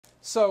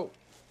So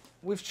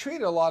we've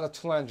treated a lot of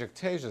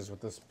telangiectasias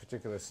with this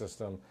particular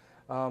system,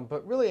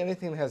 but really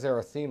anything that has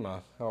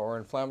erythema or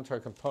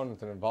inflammatory component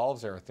that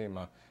involves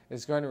erythema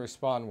is going to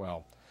respond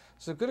well.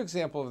 So a good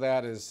example of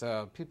that is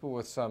people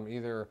with some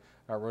either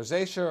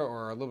rosacea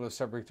or a little bit of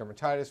seborrheic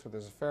dermatitis where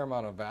there's a fair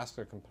amount of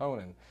vascular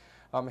component.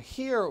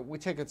 Here we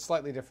take a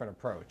slightly different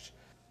approach,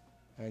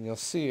 and you'll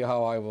see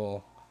how I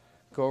will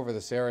go over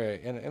this area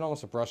in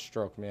almost a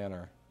brushstroke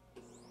manner.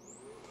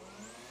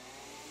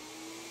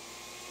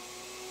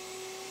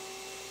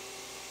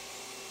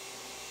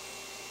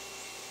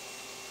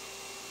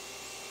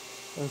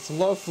 And it's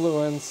low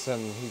fluence, and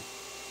he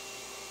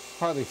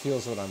hardly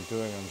feels what I'm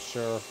doing, I'm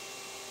sure.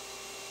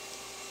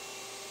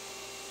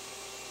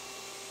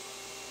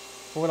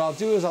 But what I'll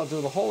do is I'll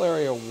do the whole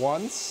area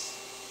once,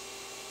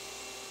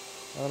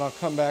 and then I'll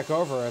come back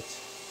over it,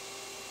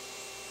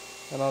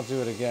 and I'll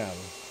do it again.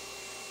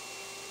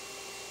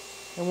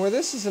 And where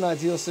this is an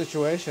ideal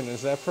situation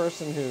is that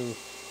person who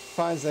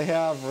finds they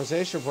have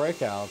rosacea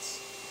breakouts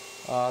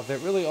that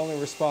really only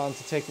respond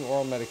to taking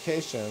oral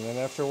medication, and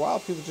after a while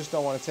people just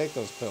don't want to take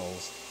those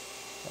pills.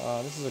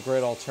 This is a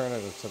great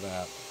alternative to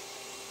that.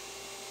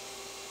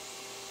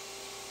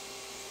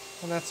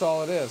 And that's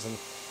all it is. And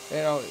you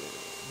know,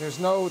 there's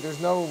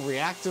no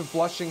reactive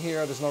blushing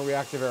here, there's no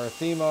reactive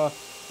erythema,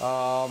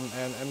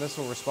 and this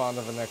will respond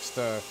in the next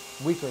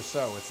week or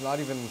so. It's not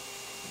even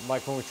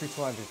like when we treat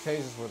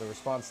telangiectasias where the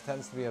response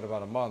tends to be at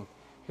about a month.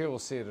 Here we'll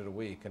see it at a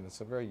week, and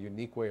it's a very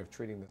unique way of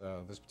treating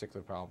this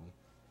particular problem.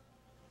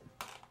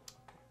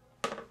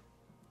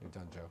 You're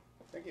done, Joe.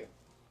 Thank you.